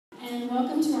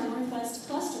welcome to our Northwest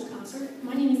Cluster Concert.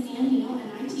 My name is Ann Neal,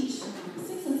 and I teach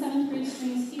 6th and 7th grade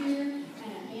strings here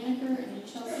at Banneker and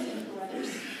Chelsea and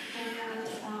Carruthers. And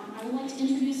I would like to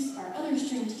introduce our other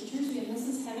string teachers. We have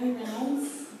Mrs. Heather Reynolds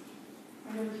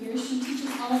right over here. She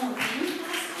teaches all of our band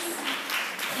classes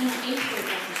in our 8th grade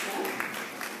orchestra.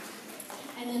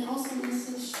 And then also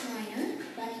Mrs. Schreiner,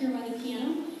 back here by the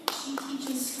piano. She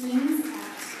teaches strings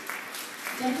at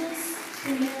Douglas,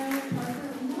 Primero, Parker,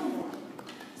 and Melbourne.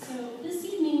 So this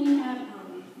evening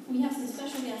we have some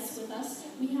special guests with us.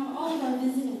 We have all of our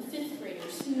visiting 5th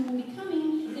graders who will be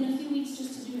coming in a few weeks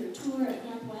just to do their tour at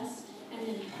Northwest, and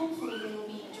then hopefully they will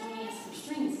be joining us for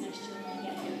strings next year when we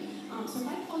get here. So if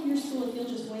I call your school, if you'll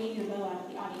just wave your bow out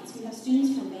at the audience. We have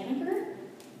students from Banneker.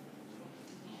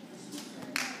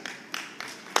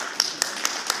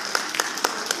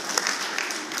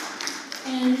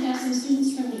 And we have some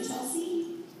students from New Chelsea.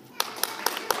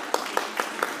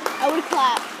 I would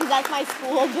clap, because that's my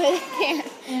school, but I can't.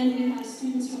 And we have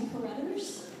students from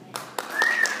Carruthers.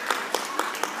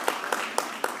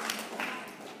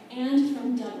 And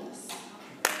from Douglas.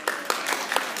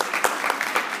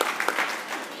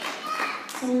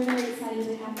 So we're very excited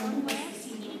to have them with us this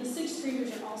evening. The 6th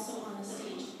graders are also on the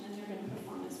stage, and they're going to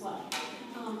perform as well.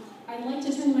 I'd like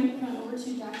to turn the microphone over to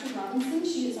Dr. Robinson.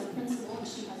 She is our principal, and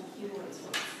she has a few words for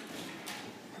us.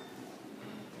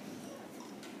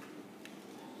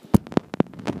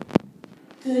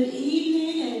 Good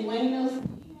evening and buenos dias.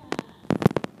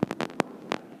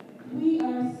 We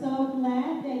are so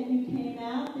glad that you came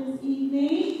out this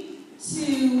evening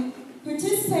to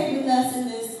participate with us in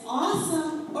this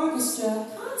awesome orchestra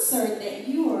concert that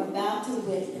you are about to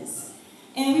witness.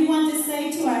 And we want to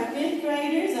say to our 5th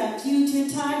graders, our future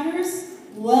Tigers,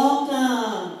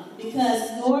 welcome,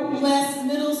 because Northwest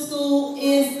Middle School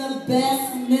is the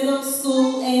best middle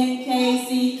school in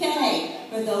KCK,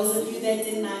 for those of you that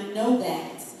did not know that.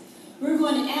 We're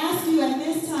going to ask you at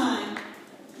this time,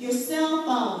 your cell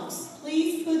phones,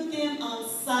 please put them on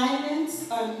silent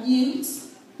or mute,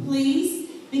 please,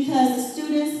 because the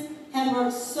students have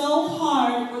worked so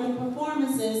hard for the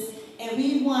performances, and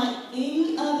we want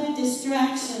any other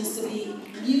distractions to be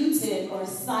muted or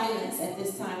silenced at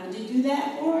this time. Would you do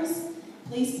that for us?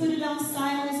 Please put it on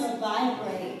silence or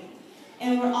vibrate.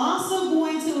 And we're also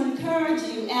going to encourage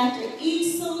you after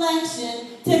each selection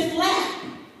to clap.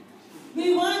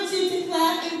 We want you to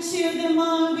clap and cheer them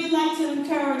on. We like to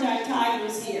encourage our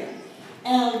Tigers here.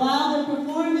 And while the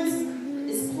performance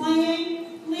is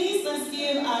playing, please let's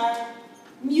give our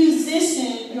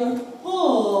musician your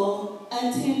full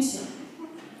attention.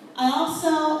 I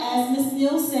also, as Ms.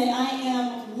 Neal said, I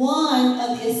am one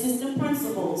of the assistant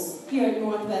principals here at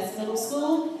Northwest Middle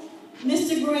School.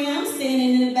 Mr. Graham,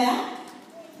 standing in the back,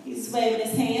 he's waving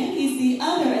his hand. He's the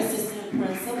other assistant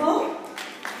principal.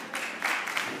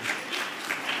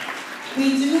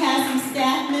 We do have some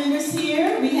staff members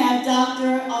here. We have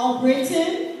Dr.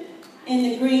 Albritton in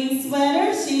the green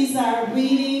sweater. She's our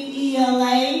reading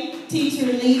ELA teacher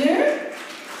leader.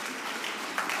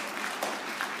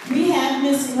 We have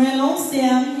Miss Reynolds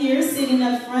down here sitting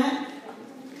up front.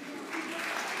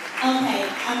 Okay,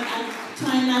 I'm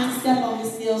trying not to step on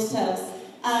Miss Neal's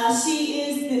toes. She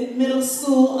is the middle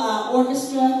school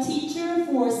orchestra teacher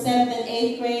for 7th and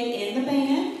 8th grade in the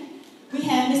band. We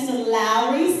have Mr.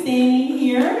 Lowry standing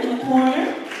here in the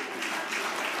corner.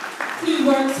 He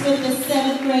works with the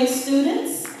 7th grade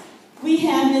students. We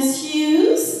have Miss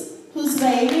Hughes, who's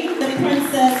waving, the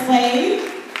Princess Wave.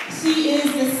 She is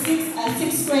the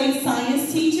 6th grade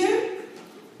science teacher.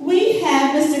 We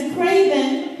have Mr.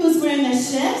 Craven, who's wearing the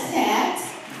chef's hat.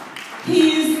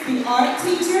 He is the art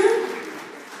teacher.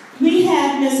 We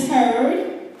have Miss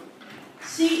Hurd.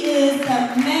 She is the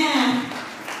math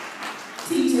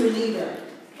teacher leader.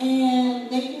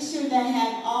 And making sure that I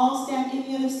have all staff,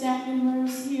 any other staff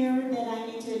members here that I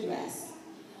need to address.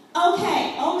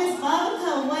 Okay, oh, Miss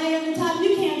Babica way on the top.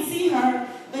 You can't see her,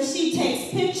 but she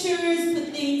takes pictures,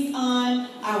 put things on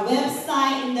our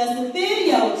website, and does the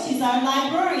video. She's our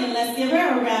librarian. Let's give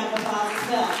her a round of applause as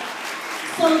well.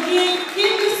 So again,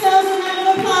 give yourselves a round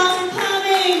of applause.